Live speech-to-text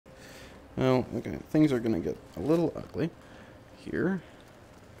Well, okay, things are gonna get a little ugly here.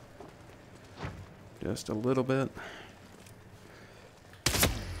 Just a little bit.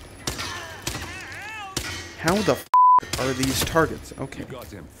 How the f are these targets? Okay. You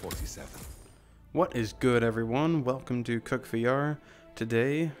got him, 47. What is good, everyone? Welcome to Cook VR.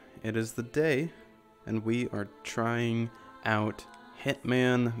 Today, it is the day, and we are trying out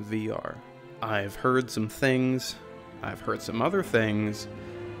Hitman VR. I've heard some things, I've heard some other things,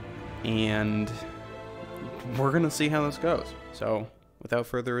 and we're gonna see how this goes. So, without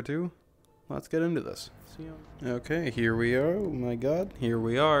further ado, let's get into this. Okay, here we are. Oh my god, here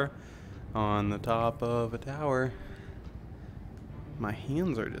we are on the top of a tower. My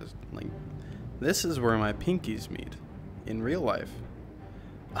hands are just like, this is where my pinkies meet in real life.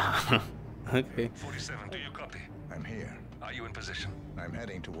 Okay. 47, do you copy? I'm here. Are you in position? I'm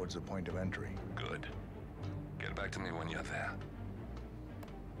heading towards the point of entry. Good. Get back to me when you're there.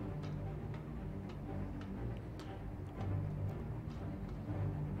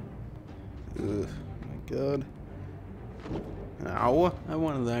 Ugh, my god. Ow, I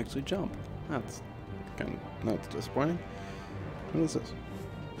wanted to actually jump. That's disappointing. What is this?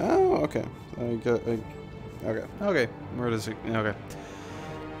 Oh, okay. Okay. Where does it? Okay.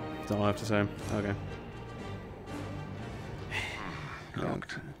 That's all I have to say. Okay.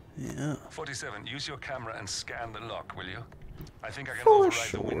 Locked. Yeah. 47, use your camera and scan the lock, will you? I think I can For override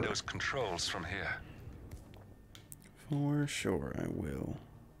sure. the Windows controls from here. For sure, I will.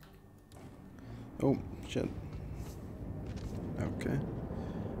 Oh, shit. Okay.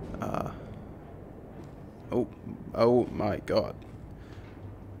 Oh my god.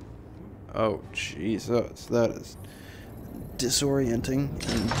 Oh, Jesus. That is disorienting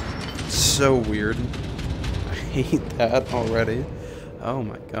and so weird. I hate that already. Oh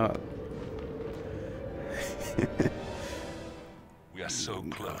my god. We are so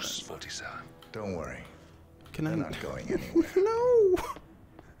close, 47. Don't worry. Can They're I not going anywhere. No!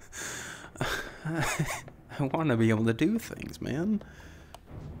 I want to be able to do things, man.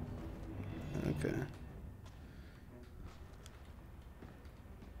 Okay.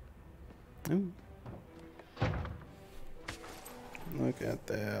 Ooh. Look at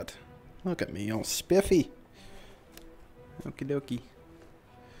that. Look at me, all spiffy. Okie dokie.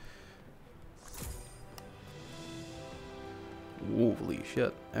 Holy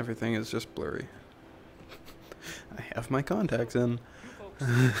shit. Everything is just blurry. I have my contacts in.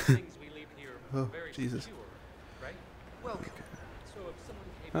 Oh, Jesus. Okay.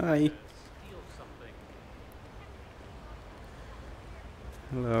 Hi.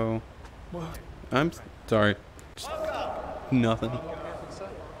 Hello. What? I'm sorry. Just nothing.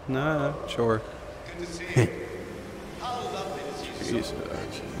 Nah, sure. Jesus.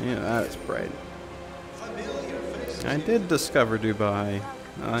 Yeah, that is bright. I did discover Dubai.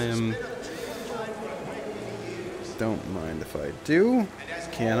 I am... Don't mind if I do.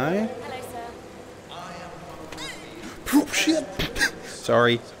 Can I? Oh, shit.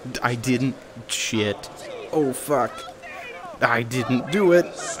 Sorry. I didn't. Shit. Oh, fuck. I didn't do it.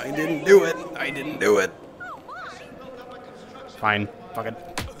 I didn't do it. I didn't do it. Fine. Fuck it.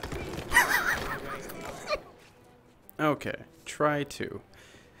 Okay. Try to.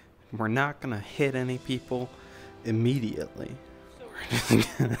 We're not gonna hit any people immediately.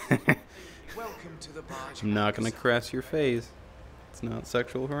 I'm not gonna caress your face. It's not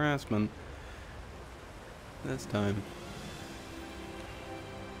sexual harassment. This time.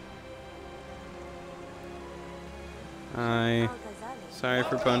 Hi. Sorry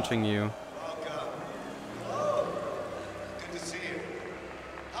for punching you. Good to see you.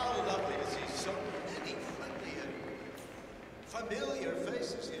 How lovely to see so many friendly and familiar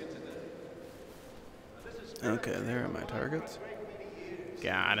faces here today. Okay, there are my targets.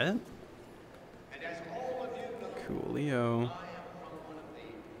 Got it. And as all of you know, Coolio. I am from one of the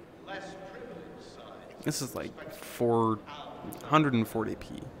less privileged sides. This is like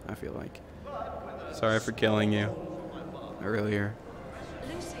 440p, I feel like. Sorry for killing you earlier.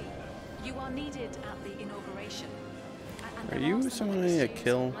 Lucy, you are needed at the inauguration. Are you someone I need to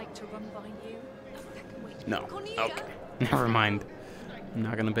kill? Like to run by you? That can wait. No. Cornelia? Okay. Never mind. I'm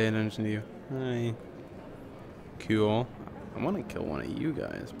not gonna pay attention to you. Hi. Cool. I want to kill one of you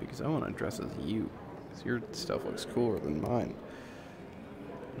guys because I want to dress as you. Because your stuff looks cooler than mine.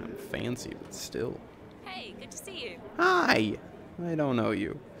 I'm fancy, but still. Hey, good to see you. Hi! I don't know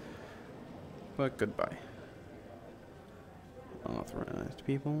you. But goodbye. Authorized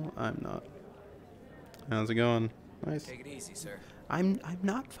people? I'm not. How's it going? Nice. Take it easy, sir. I'm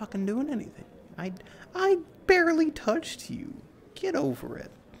not fucking doing anything. I barely touched you. Get over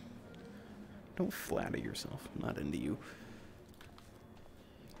it. Don't flatter yourself. I'm not into you.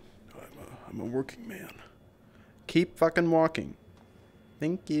 I'm I'm a working man. Keep fucking walking.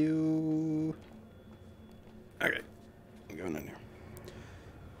 Thank you. Okay. I'm going in here.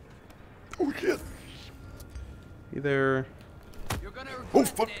 Oh shit. You there? You're gonna Oh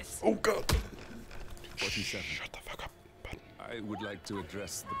fuck. Oh god. 47. Shut the fuck up. I would like to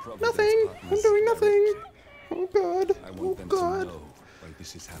address the Providence Nothing. partners I'm doing nothing. directly. Oh god. I Oh want them god. to know why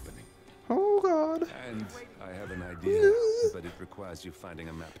this is happening. Oh god. And I have an idea, but it requires you finding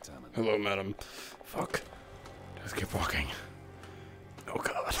a map terminal. Hello, madam. Fuck. Just keep walking. Oh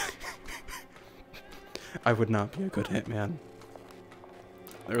god. I would not be a good hitman.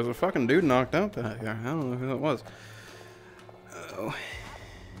 There was a fucking dude knocked out back there. I don't know who that was. Oh.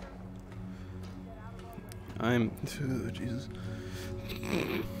 I'm... Oh, Jesus.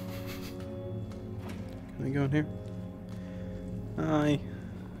 Can I go in here? Hi.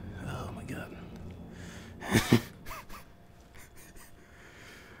 Oh my god.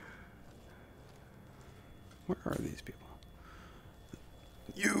 Where are these people?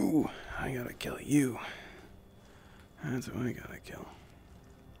 You! I gotta kill you. That's what I gotta kill.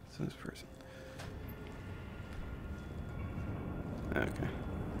 It's this person. Okay.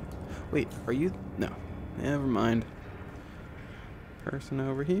 Wait, are you? No. Never mind. Person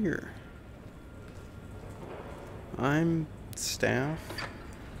over here. I'm staff.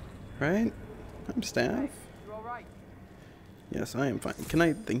 Right? I'm staff. You alright? Yes, I am fine. Can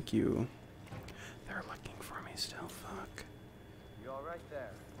I thank you? They're looking for me still. Fuck. You alright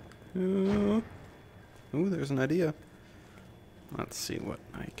there? Ooh, there's an idea. Let's see what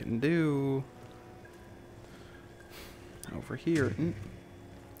I can do. Over here.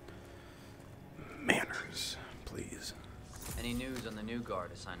 Manners, please. Any news on the new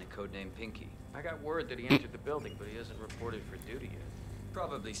guard assigned to codename Pinky? I got word that he entered the building, but he hasn't reported for duty yet.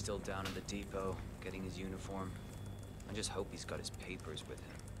 Probably still down at the depot, getting his uniform. I just hope he's got his papers with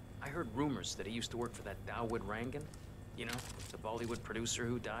him. I heard rumors that he used to work for that Dawood Rangan. You know, the Bollywood producer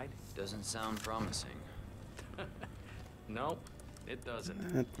who died. Doesn't sound promising. No, it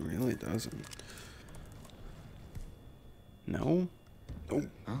doesn't. That really doesn't. No? Oh.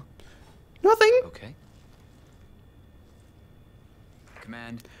 Huh? Nothing! Okay.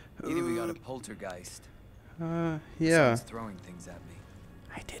 Command, either we got a poltergeist. Yeah. Someone's throwing things at me.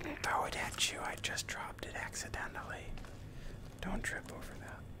 I didn't throw it at you, I just dropped it accidentally. Don't trip over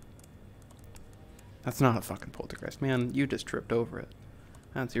that. That's not a fucking poltergeist, man. You just tripped over it.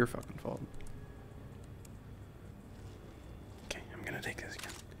 That's your fucking fault. Okay, I'm gonna take this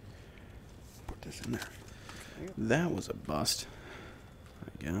again. Put this in there. That was a bust,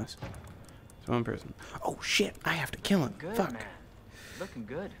 I guess. It's one person. Oh shit, I have to kill him. Good, Fuck. man. Looking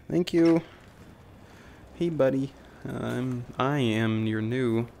good. Thank you. Hey, buddy. I am your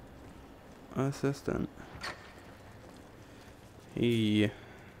new assistant. Hey.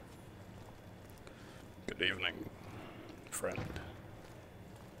 Good evening, friend.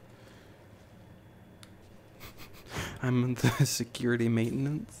 I'm the security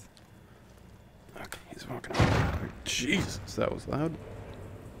maintenance. Okay, he's walking out. Jesus, that was loud.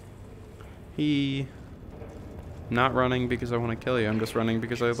 He... Not running because I want to kill you. I'm just running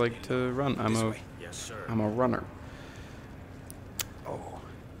because I like to run. I'm a runner. Oh,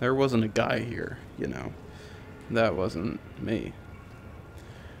 there wasn't a guy here, you know. That wasn't me.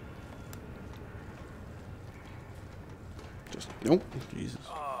 Just nope. Jesus.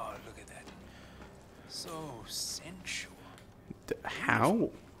 Oh, look at that. So sensual. How?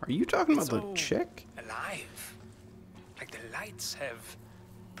 Are you talking about the So chick? alive. Like the lights have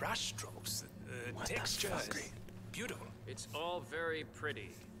brush strokes. The What the texture fuck? is beautiful. It's all very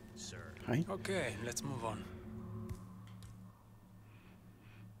pretty, sir. Hi. Okay, let's move on.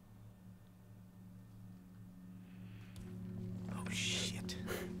 Oh shit.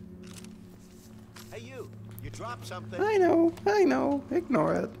 Hey, you dropped something. I know.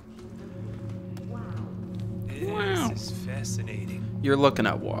 Ignore it. This is fascinating. You're looking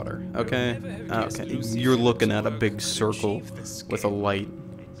at water, okay? never have guessed Okay, Lucy you're Phillips' looking at a work big could circle achieve this with a scale. light.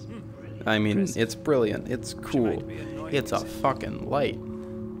 I mean, it's brilliant. It's cool. might be annoying It's a to say. fucking light,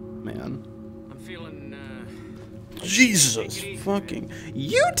 man. I'm feeling, Jesus Take it easy, fucking...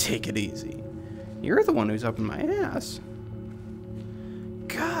 You take it easy. You're the one who's up in my ass.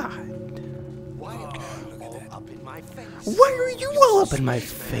 God. Why are you all up in my face? Why are you all up in my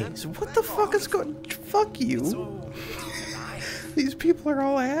face? What the fuck is going... Fuck you. So alive. These people are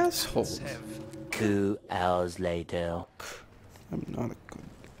all assholes. Have 2 hours later. I'm not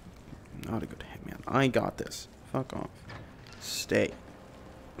a good hitman. I got this. Fuck off. Stay.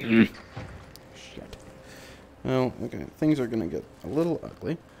 Shit. Well, okay. Things are gonna get a little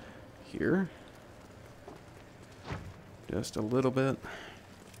ugly here. Just a little bit.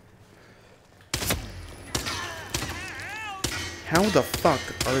 How the fuck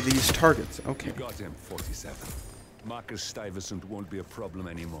are these targets? Okay. You got him, 47. Marcus Stuyvesant won't be a problem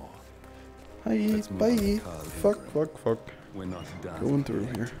anymore. Hi, Let's move on bye. to Carl Fuck, Ingram. fuck, fuck. We're not done. Going through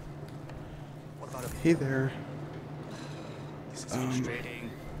here. Hey there. This is frustrating.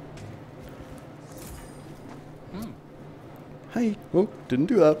 Hi. Oh, didn't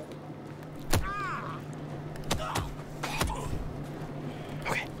do that.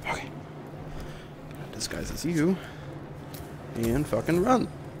 Okay, okay. Disguise as you. And fucking run.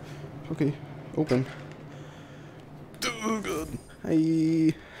 Okay, open. Oh, good.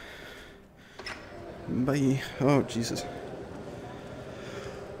 Hi. Bye. Oh, Jesus.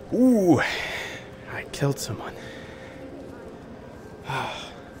 Ooh. I killed someone.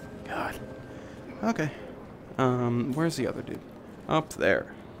 Oh, God. Okay. Where's the other dude? Up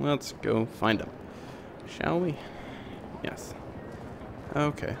there. Let's go find him. Shall we? Yes.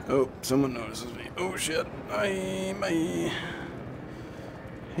 Okay. Oh, someone notices me. Oh, shit. Bye. Bye.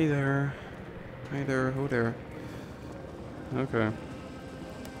 Hey there. Hi there. Oh, there. Okay.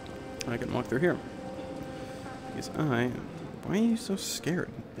 I can walk through here. Because why are you so scared?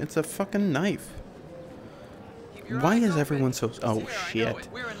 It's a fucking knife. Why is everyone so... Oh, shit.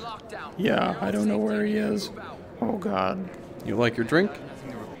 Yeah, I don't know where he is. Oh, God. You like your drink?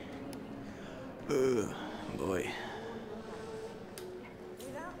 Boy.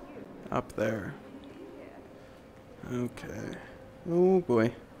 Up there. Okay. Oh,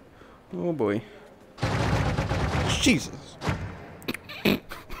 boy. Oh, boy. Jesus.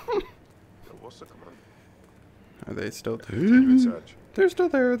 Are they still there? They're still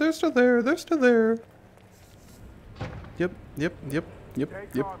there. They're still there. They're still there. Yep, yep, yep, yep,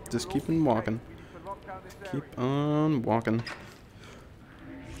 yep. Just keep on walking. Keep on walking.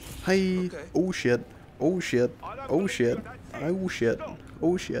 Hi. Oh shit. Oh shit. Oh shit. Oh shit.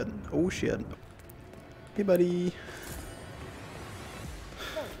 Oh shit. Oh shit. Hey buddy.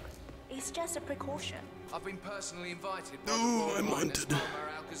 It's just a precaution. I've been personally invited. Oh, I'm wanted.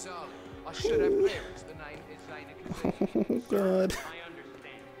 I should have clearance. The name is Zaina. Oh god.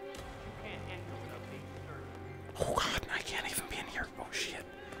 Oh god, I can't even be in here. Oh shit.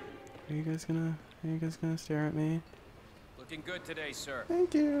 Are you guys gonna stare at me? Looking good today, sir.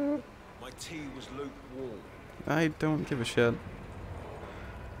 Thank you. My tea was lukewarm. I don't give a shit.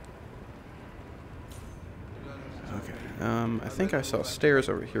 Okay. I think I saw stairs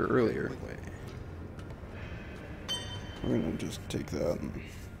over here earlier. Wait. We're gonna just take that and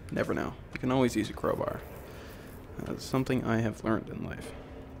never know. You can always use a crowbar. That's something I have learned in life.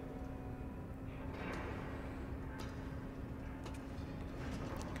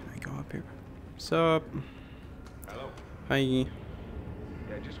 Can I go up here? Sup? Hello. Hi. Yeah,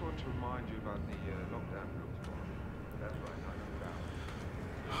 I just want to remind you about the lockdown rules tomorrow. That's right, I know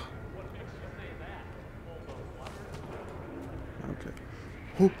that. Okay.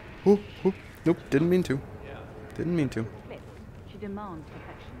 Oh, oh, oh. Nope, didn't mean to. Didn't mean to. She demands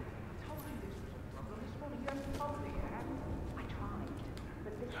perfection.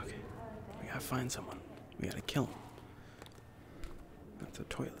 Okay. We gotta find someone. We gotta kill him. That's a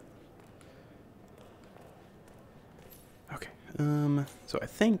toilet. Okay. So I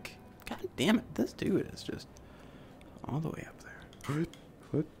think... God damn it. This dude is just all the way up there.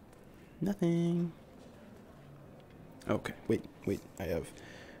 What? Nothing. Okay. Wait. I have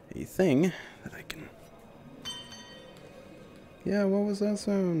a thing that I can... Yeah, what was that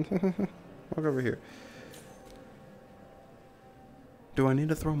sound? Walk over here. Do I need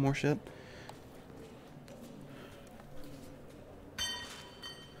to throw more shit?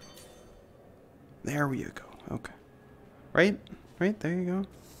 There we go. Okay. Right? Right? There you go.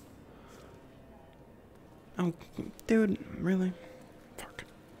 Oh, dude. Really? Fuck.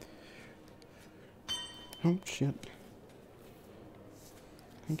 Oh, shit.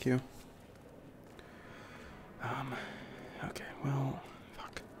 Thank you. Okay, well,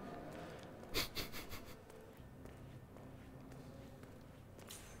 fuck.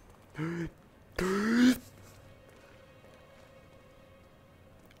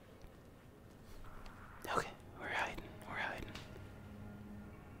 Okay, we're hiding.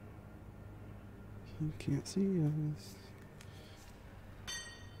 He can't see us.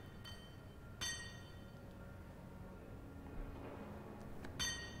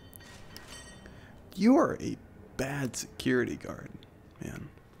 You are a bad security guard, man.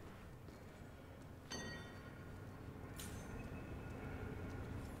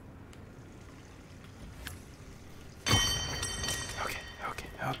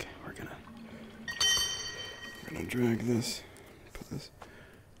 Okay. We're gonna drag this, put this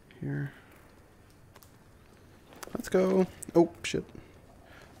here. Let's go. Oh shit.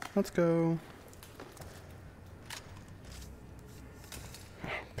 Let's go.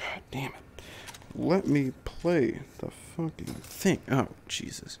 Damn it. Let me play the fucking thing. Oh,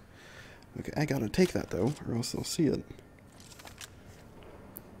 Jesus. Okay, I gotta take that, though, or else they'll see it.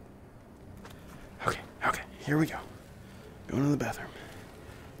 Okay, here we go. Going to the bathroom.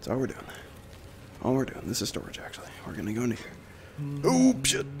 That's all we're doing. All we're doing. This is storage, actually. We're gonna go into here. Oh,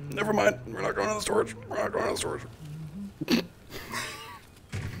 shit. Never mind. We're not going to the storage. We're not going to the storage.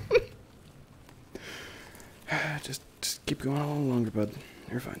 Just keep going a little longer, bud.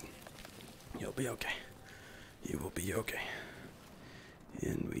 You're fine. You'll be okay. You will be okay.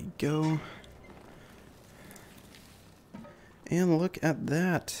 In we go. And look at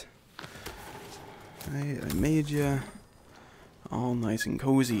that. I made you all nice and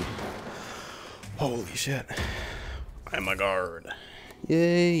cozy. Holy shit. I'm a guard.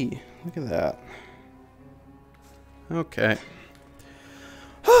 Yay. Look at that. Okay.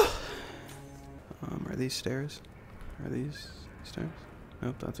 Are these stairs? Are these stairs?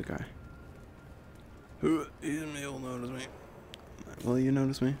 Nope, that's a guy. He'll notice me. Will you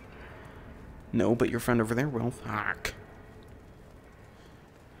notice me? No, but your friend over there will. Fuck.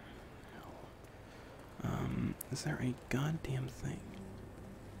 Is there a goddamn thing?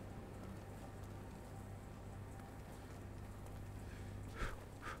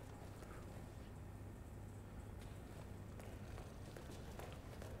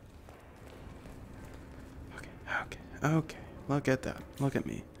 Okay. Look at that. Look at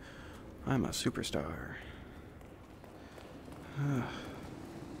me. I'm a superstar.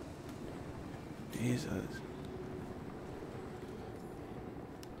 Jesus.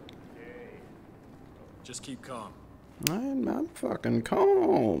 Just keep calm. I'm fucking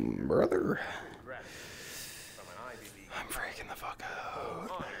calm, brother. I'm freaking the fuck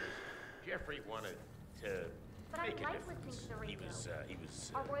out. Jeffrey wanted to make a difference. He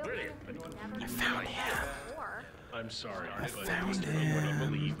was brilliant, but I found him. I'm sorry. I found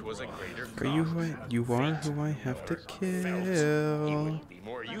him. Believed was a greater Are you who I have to kill? be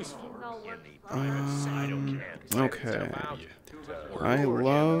more useful Okay. I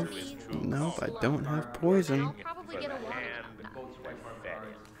love. Nope, I don't have poison.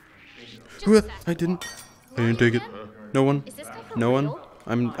 I didn't take it. No one. No one.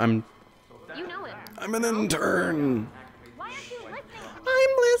 I'm an intern.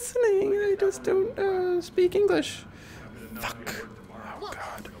 I'm listening. I just don't speak English. Fuck. Oh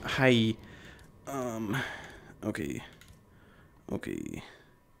god. Hi. Okay.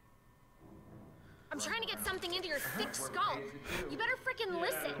 I'm trying to get something into your thick skull. You better frickin'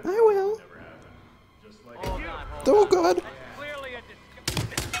 listen. I will. Oh god.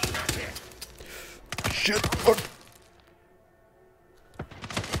 Shit. Fuck.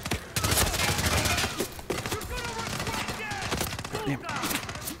 Damn.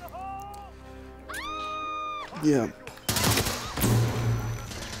 Yeah.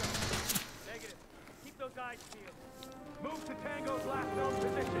 Negative. Keep those eyes peeled. Move to Tango's last known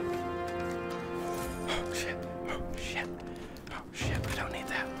position. Oh shit. Oh shit. Oh shit. I don't need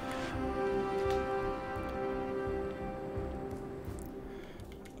that.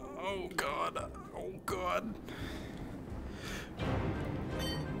 Oh god. Oh god.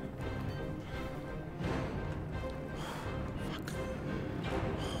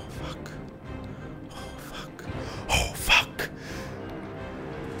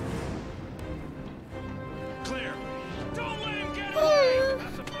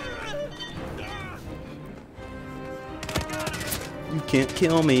 You can't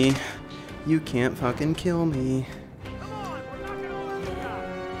kill me. You can't fucking kill me.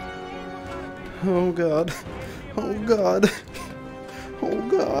 Oh god. Oh god. Oh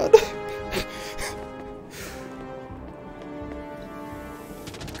god.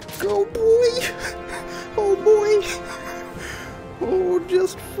 Go boy. Oh boy. Oh,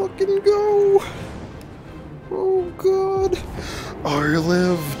 just fucking go. Oh god. I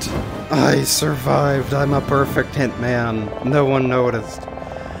lived. I survived. I'm a perfect hitman. No one noticed.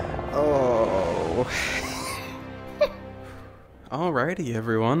 Oh. Alrighty,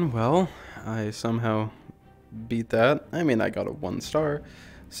 everyone. Well, I somehow beat that. I mean, I got a 1 star.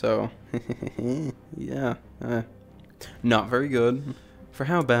 So, yeah. Not very good. For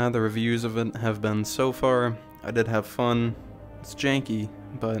how bad the reviews of it have been so far, I did have fun. It's janky,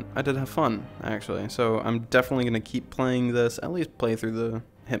 but I did have fun, actually. So I'm definitely going to keep playing this, at least play through the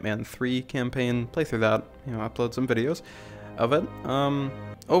Hitman 3 campaign, play through that, you know, upload some videos of it.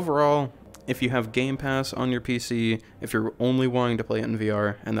 Overall, if you have Game Pass on your PC, if you're only wanting to play it in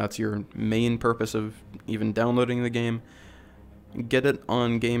VR, and that's your main purpose of even downloading the game, get it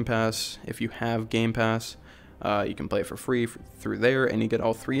on Game Pass. If you have Game Pass, you can play it for free through there, and you get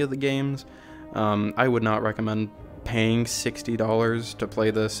all 3 of the games. I would not recommend paying $60 to play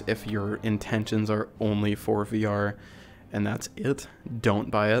this if your intentions are only for VR, and that's it.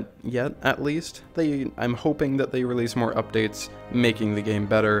 Don't buy it yet, at least. I'm hoping that they release more updates making the game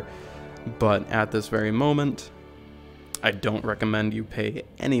better, but at this very moment, I don't recommend you pay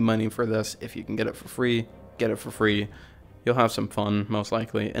any money for this. If you can get it for free, get it for free. You'll have some fun, most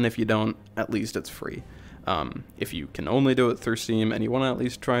likely, and if you don't, at least it's free. If you can only do it through Steam and you want to at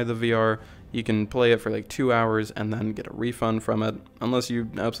least try the VR, you can play it for like 2 hours and then get a refund from it, unless you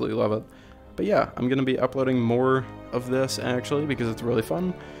absolutely love it. But yeah, I'm going to be uploading more of this, actually, because it's really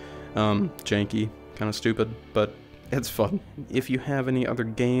fun. Janky, kind of stupid, but it's fun. If you have any other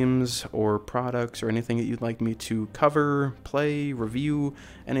games or products or anything that you'd like me to cover, play, review,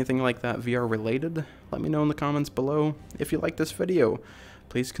 anything like that VR related, let me know in the comments below. If you like this video,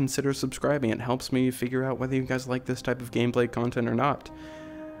 please consider subscribing. It helps me figure out whether you guys like this type of gameplay content or not.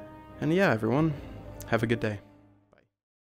 And yeah, everyone, have a good day.